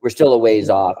still a ways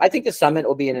off. I think the summit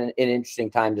will be an interesting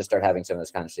time to start having some of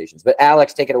those conversations. But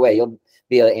Alex, take it away. You'll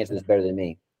be able to answer this better than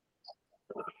me.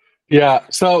 Yeah,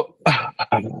 so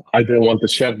I didn't want to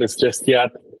share this just yet.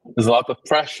 There's a lot of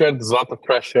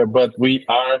pressure, but we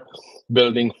are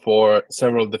building for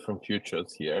several different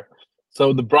futures here.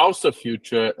 So the browser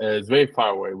future is very far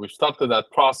away. We've started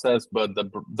that process, but the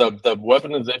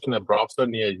weaponization of browser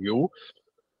near you,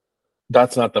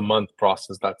 that's not a month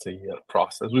process, that's a year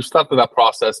process. We started that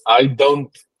process. I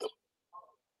don't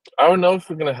know if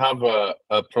we're going to have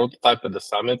a prototype at the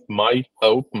summit. My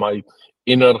hope, my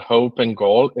inner hope and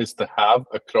goal is to have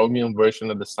a Chromium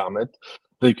version of the Summit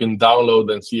that you can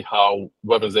download and see how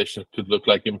weaponization could look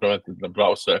like implemented in the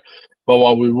browser. But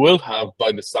what we will have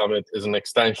by the Summit is an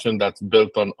extension that's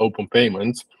built on open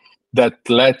payments that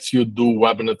lets you do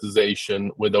weaponization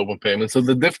with open payments. So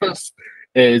the difference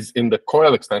is in the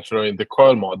COIL extension or in the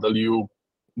COIL model, you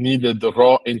needed the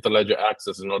raw interledger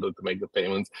access in order to make the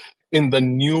payments. In the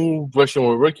new version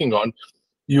we're working on,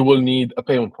 you will need a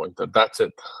payment pointer. That's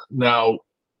it. Now,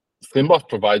 Finboss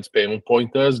provides payment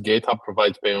pointers, GitHub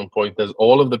provides payment pointers,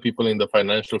 all of the people in the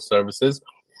financial services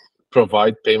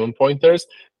provide payment pointers.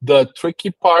 The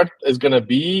tricky part is going to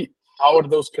be how are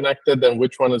those connected and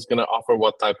which one is going to offer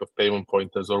what type of payment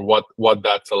pointers or what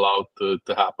that's allowed to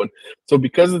happen. So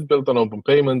because it's built on open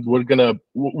payment,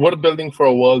 we're building for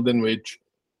a world in which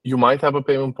you might have a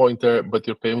payment pointer, but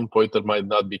your payment pointer might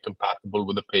not be compatible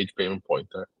with a page payment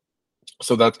pointer.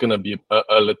 So that's going to be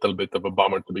a little bit of a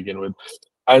bummer to begin with.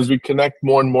 As we connect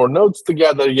more and more nodes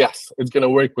together, yes, it's going to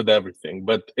work with everything.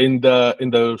 But in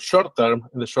the short term,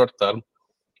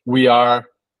 we are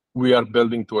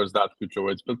building towards that future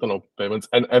where it's built on open payments,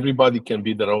 and everybody can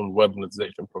be their own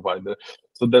weaponization provider.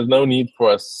 So there's no need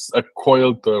for a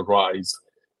coil to rise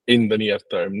in the near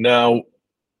term. Now,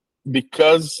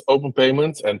 because open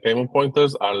payments and payment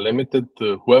pointers are limited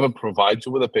to whoever provides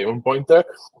you with a payment pointer,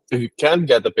 if you can't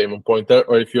get a payment pointer,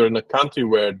 or if you're in a country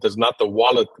where there's not a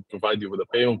wallet to provide you with a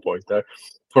payment pointer,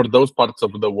 for those parts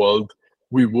of the world,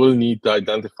 we will need to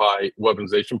identify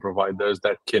weaponization providers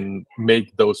that can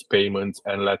make those payments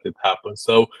and let it happen.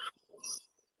 So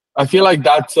I feel like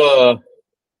that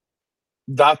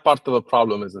part of the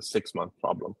problem is a 6-month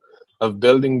problem of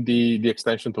building the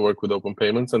extension to work with open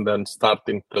payments and then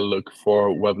starting to look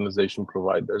for weaponization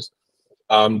providers.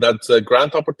 That's a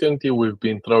grant opportunity we've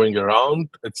been throwing around.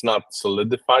 It's not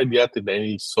solidified yet in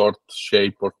any sort,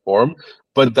 shape, or form,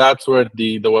 but that's where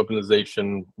the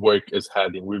weaponization work is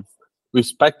heading. We've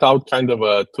spec'd out kind of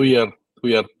a two-year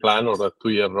plan or a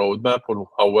 2-year roadmap on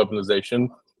how weaponization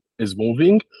is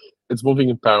moving. It's moving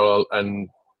in parallel, and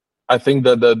I think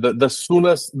that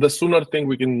the sooner thing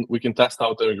we can test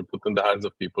out and we can put in the hands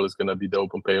of people is going to be the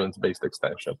open payments based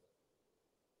extension.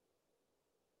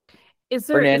 Is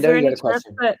there any chance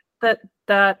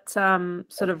that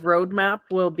sort of roadmap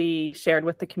will be shared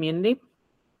with the community?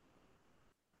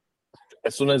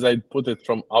 As soon as I put it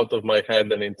from out of my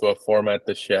head and into a format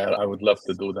to share, I would love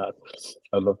to do that.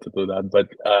 But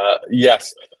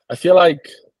yes, I feel like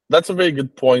that's a very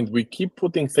good point. We keep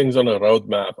putting things on a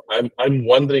roadmap. I'm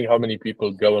wondering how many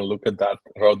people go and look at that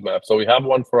roadmap. So we have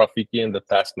one for Rafiki and the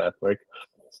test network,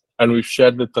 and we've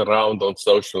shared it around on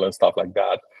social and stuff like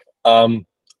that.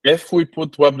 If we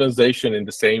put weaponization in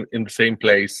the same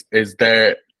place, is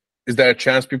there a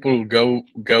chance people will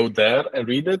go there and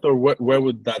read it, or where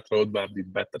would that roadmap be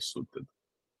better suited?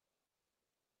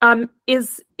 I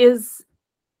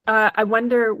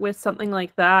wonder with something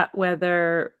like that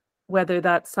whether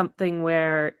that's something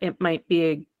where it might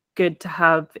be good to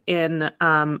have in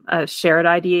a shared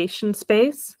ideation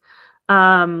space,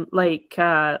 like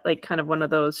kind of one of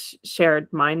those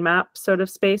shared mind map sort of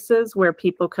spaces where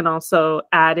people can also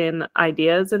add in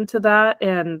ideas into that,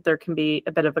 and there can be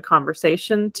a bit of a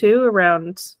conversation too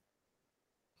around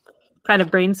kind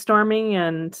of brainstorming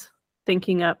and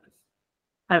thinking up.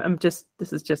 This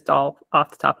is just all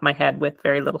off the top of my head with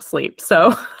very little sleep,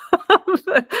 so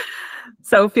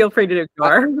so feel free to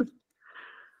ignore.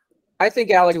 I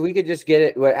think, Alex, we could just get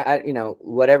it,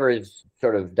 whatever is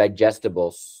sort of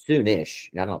digestible soonish.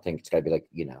 I don't think it's got to be like,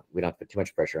 we don't have to put too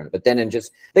much pressure on it. But then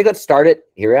let's start it.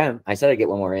 Here I am. I said I'd get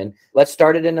one more in. Let's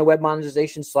start it in the web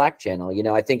monetization Slack channel.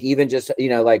 I think even just,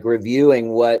 like reviewing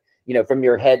what, from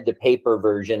your head to paper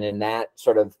version in that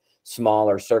sort of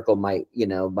smaller circle might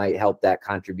help that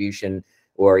contribution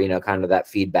or, kind of that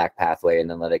feedback pathway, and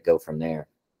then let it go from there.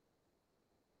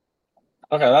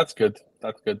 Okay, that's good.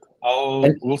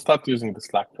 We'll start using the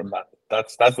Slack from that.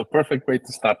 That's the perfect way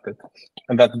to start it,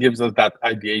 and that gives us that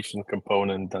ideation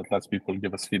component that lets people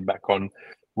give us feedback on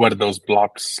where those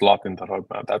blocks slot in the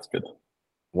roadmap. That's good.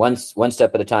 One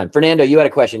step at a time. Fernando, you had a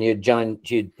question. You'd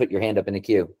put your hand up in the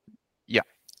queue. Yeah,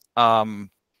 I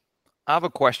have a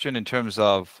question in terms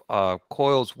of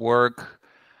COIL's work.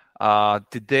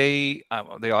 Did they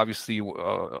obviously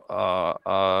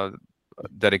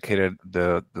dedicated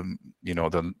the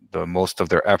most of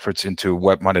their efforts into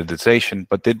web monetization,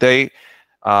 but did they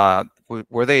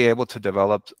were they able to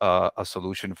develop a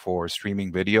solution for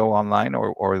streaming video online,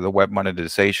 or the web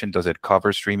monetization? Does it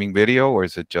cover streaming video, or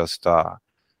is it just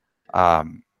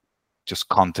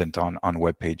content on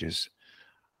web pages?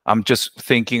 I'm just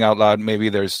thinking out loud. Maybe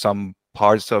there's some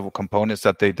parts of components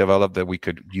that they developed that we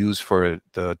could use for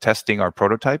the testing our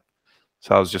prototype.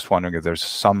 So I was just wondering if there's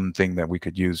something that we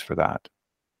could use for that.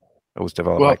 It was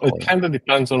developed Well, by it kind of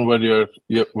depends on where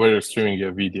you're streaming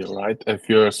your video, right? If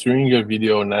you're streaming your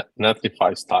video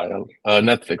Netflix style,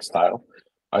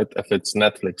 right? If it's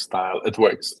Netflix style, it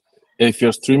works. If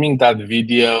you're streaming that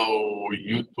video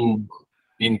YouTube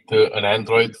into an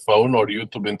Android phone, or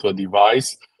YouTube into a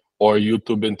device, or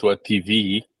YouTube into a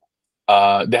TV,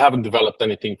 they haven't developed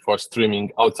anything for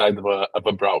streaming outside of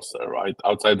a browser, right?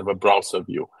 Outside of a browser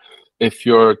view. If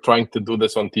you're trying to do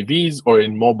this on TVs or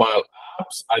in mobile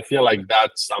apps, I feel like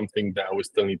that's something that we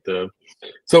still need to.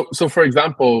 So for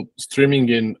example, streaming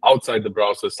in outside the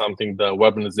browser is something the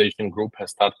Webinization group has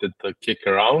started to kick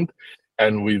around,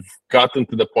 and we've gotten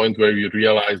to the point where we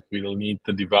realized we'll need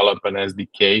to develop an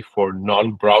SDK for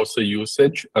non-browser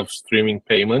usage of streaming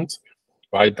payments,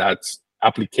 right? That's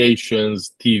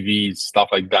applications, TVs, stuff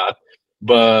like that.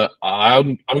 But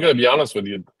I'm going to be honest with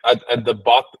you. At the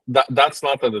that's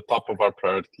not at the top of our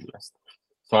priority list.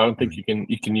 So I don't think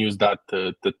you can use that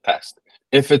to test.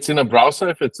 If it's in a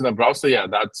browser, yeah,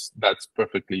 that's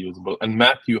perfectly usable. And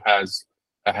Matthew has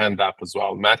a hand up as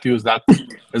well. Matthew, is that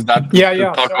yeah.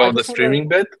 to talk about the streaming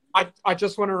bit? I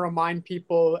just want to remind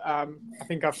people. I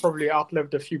think I've probably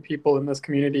outlived a few people in this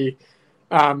community.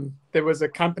 There was a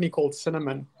company called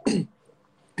Cinnamon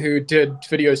who did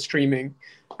video streaming.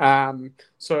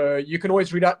 So you can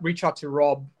always reach out to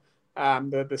Rob,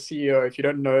 the CEO. If you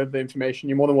don't know the information,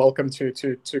 you're more than welcome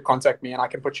to contact me, and I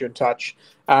can put you in touch.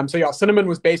 So yeah, Cinnamon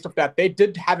was based off that. They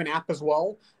did have an app as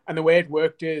well, and the way it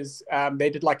worked is they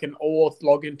did like an OAuth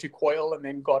login to Coil, and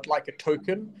then got like a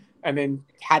token, and then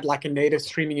had like a native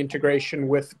streaming integration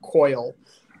with Coil.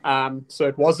 So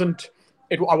it wasn't.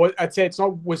 I'd say it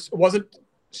wasn't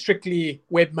strictly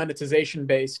web monetization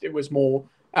based. It was more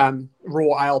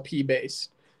raw ILP based.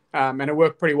 And it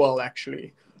worked pretty well,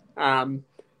 actually.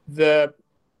 The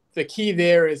key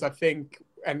there is, I think,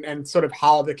 and sort of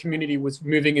how the community was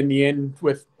moving in the end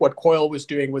with what Coil was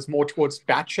doing was more towards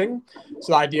batching.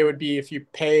 So the idea would be if you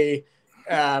pay,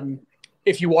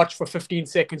 if you watch for 15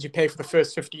 seconds, you pay for the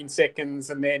first 15 seconds,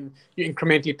 and then you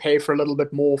incrementally pay for a little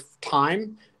bit more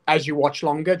time as you watch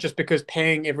longer, just because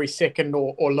paying every second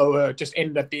or lower just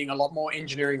ended up being a lot more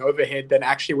engineering overhead than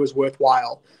actually was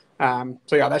worthwhile.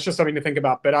 So yeah, that's just something to think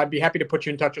about. But I'd be happy to put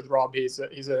you in touch with Rob. He's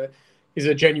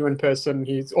a genuine person.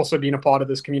 He's also been a part of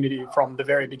this community from the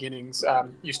very beginnings.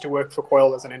 Used to work for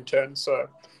Coil as an intern, so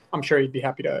I'm sure he'd be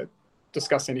happy to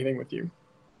discuss anything with you.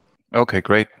 Okay,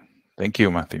 great. Thank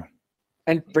you, Matthew.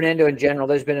 And Fernando, in general,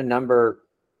 there's been a number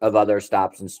of other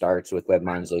stops and starts with web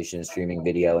monetization and streaming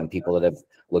video, and people that have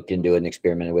looked into it and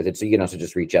experimented with it. So you can also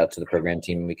just reach out to the program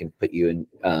team, and we can put you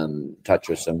in touch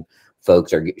with some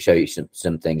folks or show you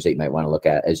some things that you might want to look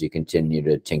at as you continue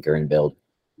to tinker and build.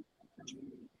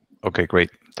 Okay, great.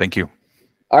 Thank you.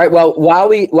 All right. Well,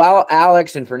 while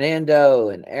Alex and Fernando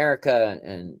and Erica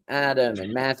and Adam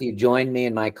and Matthew joined me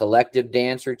in my collective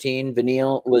dance routine,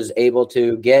 Vanille was able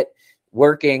to get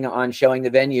working on showing the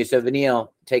venue. So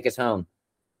Vanille, take us home.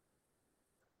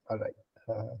 All right.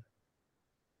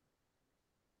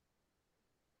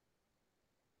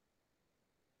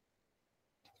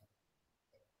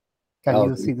 Can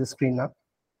you see the screen now?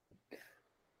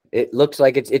 It looks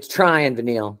like it's trying,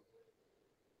 Vanille.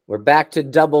 We're back to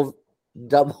double.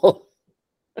 1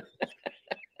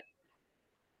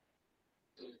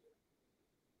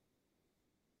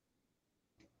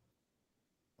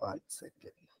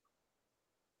 second.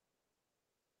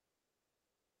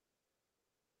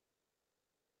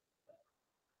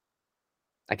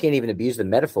 I can't even abuse the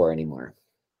metaphor anymore.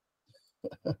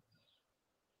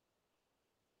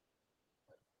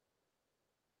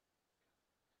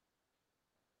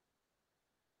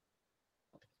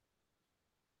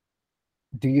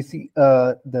 Do you see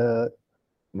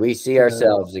We see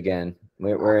ourselves again.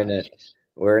 We're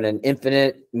in an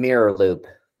infinite mirror loop.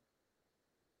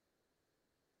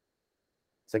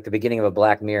 It's like the beginning of a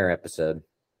Black Mirror episode.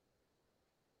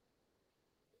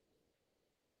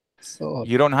 So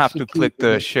you don't have to click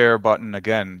the share button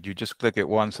again. You just click it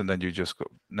once, and then you just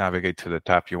navigate to the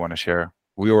tab you want to share.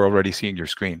 We were already seeing your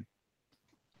screen.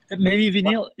 Maybe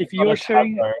Vanille, if you are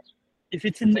sharing, if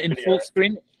it's in full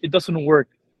screen, it doesn't work.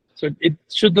 So it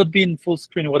should not be in full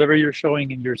screen, whatever you're showing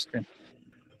in your screen.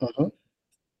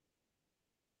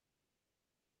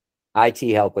 IT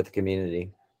help with the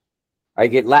community. All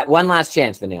right, get one last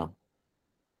chance, Vanille.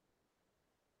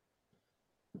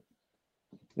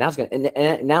 Now it's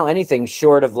gonna. Now anything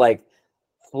short of like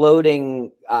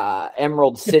floating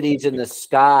emerald cities in the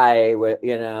sky with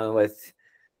it's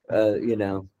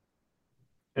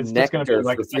nectar just gonna be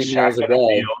like for 3 meals a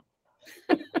day.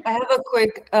 I have a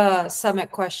quick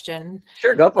summit question.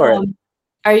 Sure, go for it.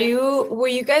 Will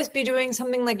you guys be doing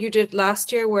something like you did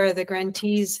last year where the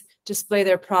grantees display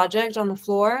their project on the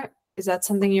floor? Is that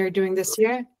something you're doing this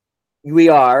year? We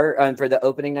are, and for the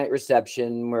opening night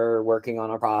reception, we're working on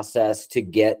a process to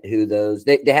get who those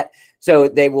so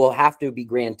they will have to be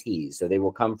grantees. So they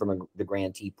will come from the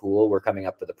grantee pool. We're coming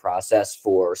up with a process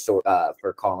for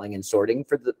calling and sorting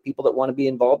for the people that want to be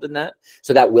involved in that.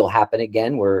 So that will happen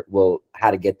again. How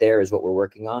to get there is what we're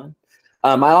working on.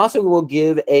 I also will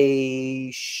give a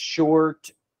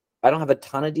short. I don't have a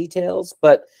ton of details,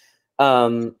 but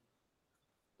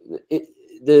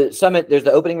the summit, there's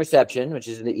the opening reception, which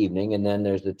is in the evening, and then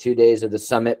there's the 2 days of the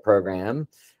summit program.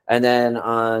 And then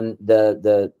on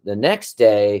the next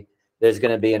day, there's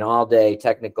going to be an all-day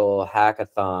technical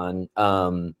hackathon.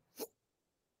 And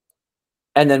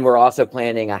then we're also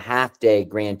planning a half-day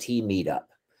grantee meetup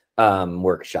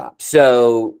workshop.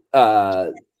 So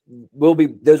those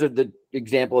are the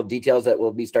example of details that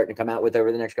we'll be starting to come out with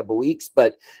over the next couple of weeks.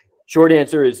 But short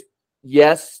answer is,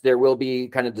 yes, there will be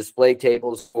kind of display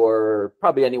tables for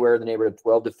probably anywhere in the neighborhood of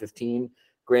 12 to 15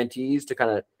 grantees to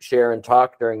kind of share and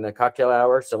talk during the cocktail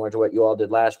hour, similar to what you all did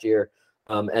last year.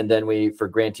 And then for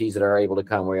grantees that are able to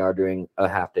come, we are doing a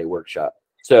half-day workshop.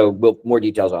 So more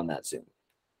details on that soon.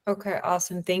 Okay,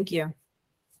 awesome. Thank you.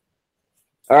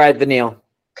 All right, Vanille,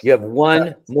 you have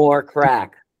one more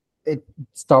crack. It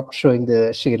stopped showing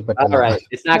the share button. All right,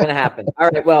 it's not going to happen. All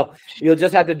right, well, you'll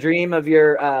just have to dream of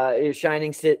your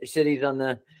shining cities on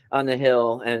the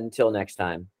hill until next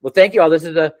time. Well, thank you all. This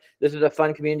is a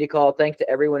fun community call. Thanks to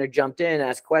everyone who jumped in,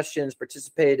 asked questions,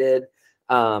 participated.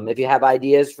 If you have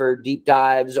ideas for deep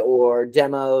dives or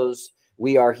demos,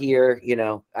 we are here. You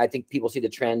know, I think people see the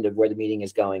trend of where the meeting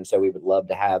is going, so we would love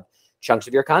to have chunks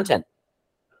of your content.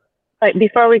 All right,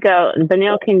 before we go,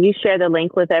 Vanille, can you share the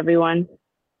link with everyone?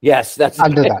 Yes, I'll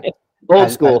do that. Old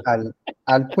school.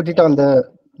 I'll put it on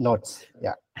the notes.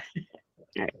 Yeah.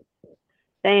 All right.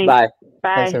 Thanks. Bye.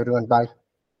 Bye. Thanks, everyone. Bye.